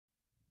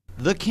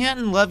The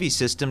Canton levee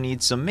system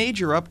needs some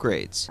major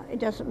upgrades. It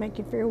doesn't make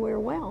you feel very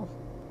well,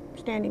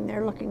 standing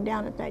there looking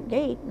down at that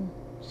gate and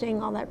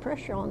seeing all that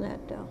pressure on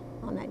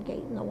that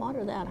gate and the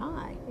water that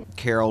high.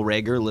 Carol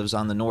Rager lives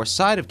on the north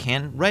side of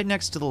Canton, right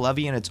next to the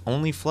levee and its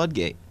only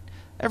floodgate.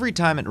 Every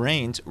time it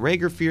rains,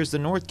 Rager fears the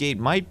north gate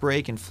might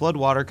break and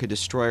floodwater could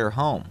destroy her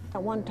home.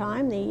 At one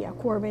time, the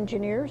Corps of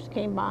Engineers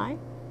came by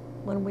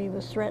when we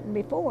was threatened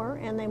before,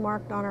 and they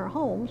marked on our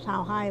homes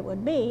how high it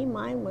would be.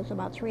 Mine was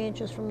about 3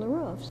 inches from the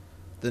roofs.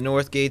 The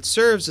north gate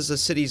serves as the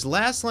city's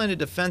last line of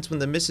defense when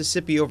the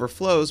Mississippi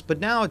overflows,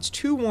 but now it's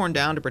too worn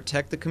down to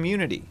protect the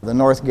community. The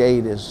north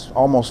gate is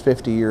almost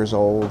 50 years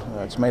old.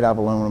 It's made out of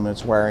aluminum,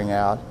 it's wearing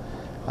out.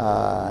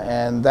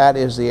 And that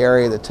is the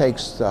area that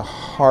takes the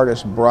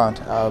hardest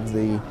brunt of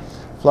the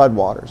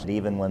floodwaters.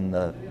 Even when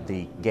the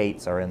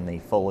gates are in the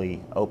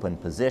fully open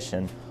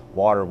position,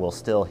 water will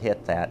still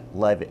hit that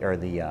levee, or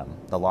the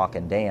lock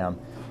and dam,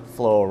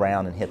 flow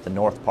around and hit the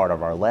north part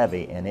of our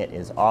levee, and it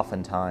is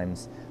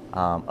oftentimes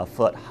a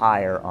foot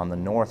higher on the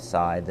north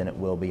side than it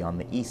will be on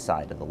the east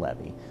side of the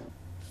levee.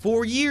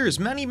 For years,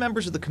 many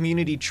members of the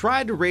community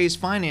tried to raise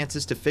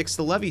finances to fix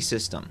the levee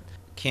system.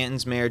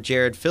 Canton's Mayor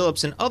Jared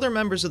Phillips and other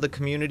members of the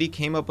community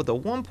came up with a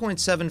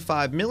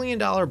 $1.75 million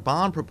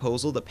bond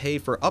proposal to pay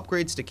for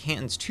upgrades to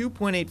Canton's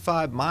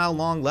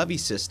 2.85-mile-long levee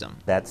system.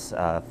 That's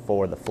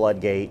for the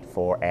floodgate,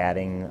 for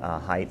adding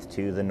height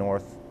to the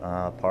north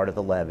part of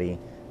the levee.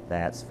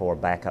 That's for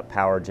backup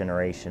power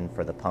generation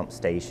for the pump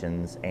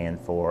stations,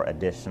 and for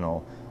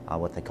additional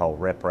what they call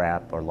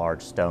riprap or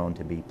large stone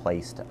to be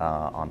placed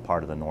on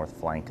part of the north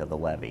flank of the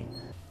levee.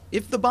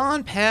 If the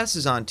bond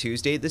passes on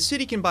Tuesday, the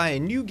city can buy a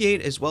new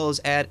gate as well as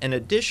add an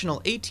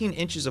additional 18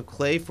 inches of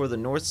clay for the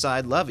north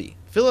side levee.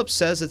 Phillips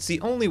says it's the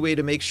only way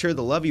to make sure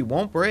the levee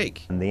won't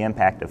break. And the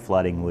impact of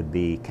flooding would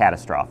be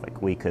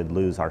catastrophic. We could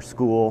lose our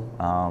school.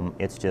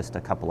 It's just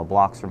a couple of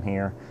blocks from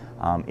here.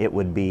 It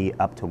would be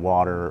up to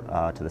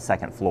water to the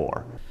second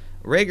floor.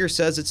 Rager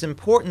says it's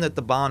important that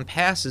the bond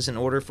passes in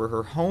order for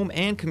her home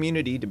and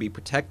community to be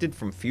protected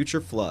from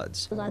future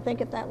floods. I think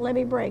if that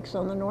levee breaks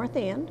on the north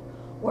end,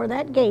 or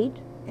that gate,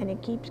 and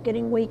it keeps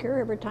getting weaker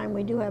every time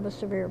we do have a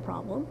severe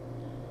problem,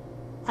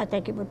 I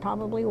think it would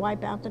probably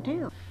wipe out the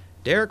town.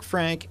 Derek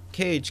Frank,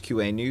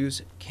 KHQA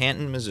News,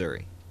 Canton,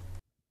 Missouri.